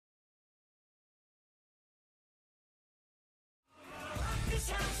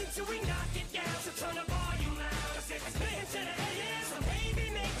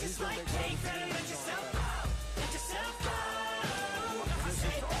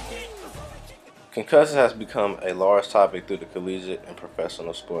Concussion has become a large topic through the collegiate and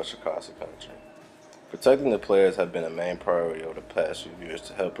professional sports across the country. Protecting the players has been a main priority over the past few years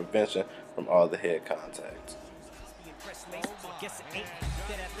to help prevention from all the head contact.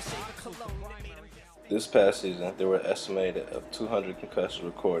 This past season, there were estimated of 200 concussions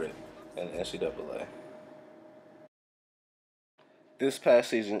recorded in the NCAA. This past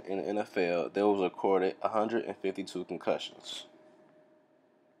season in the NFL, there was recorded 152 concussions.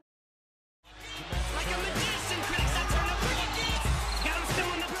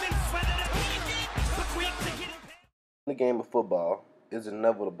 In the game of football, it is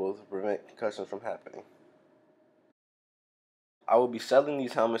inevitable to prevent concussions from happening. I will be selling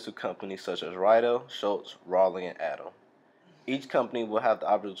these helmets to companies such as Rido, Schultz, Rawley, and Adam. Each company will have the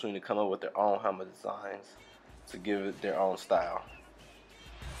opportunity to come up with their own helmet designs to give it their own style.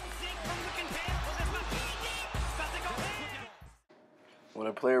 When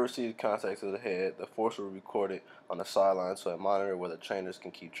a player receives contact to the head, the force will be recorded on the sideline to a monitor where the trainers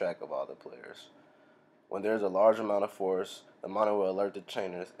can keep track of all the players. When there is a large amount of force, the monitor will alert the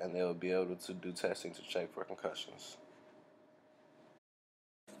trainers and they will be able to do testing to check for concussions.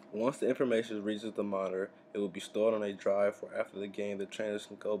 Once the information reaches the monitor, it will be stored on a drive for after the game the trainers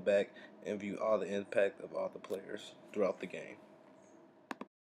can go back and view all the impact of all the players throughout the game.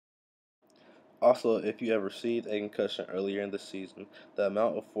 Also, if you have received a concussion earlier in the season, the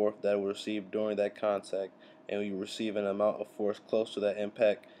amount of force that was received during that contact, and you receive an amount of force close to that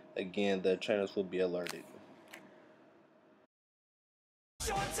impact, again, the trainers will be alerted.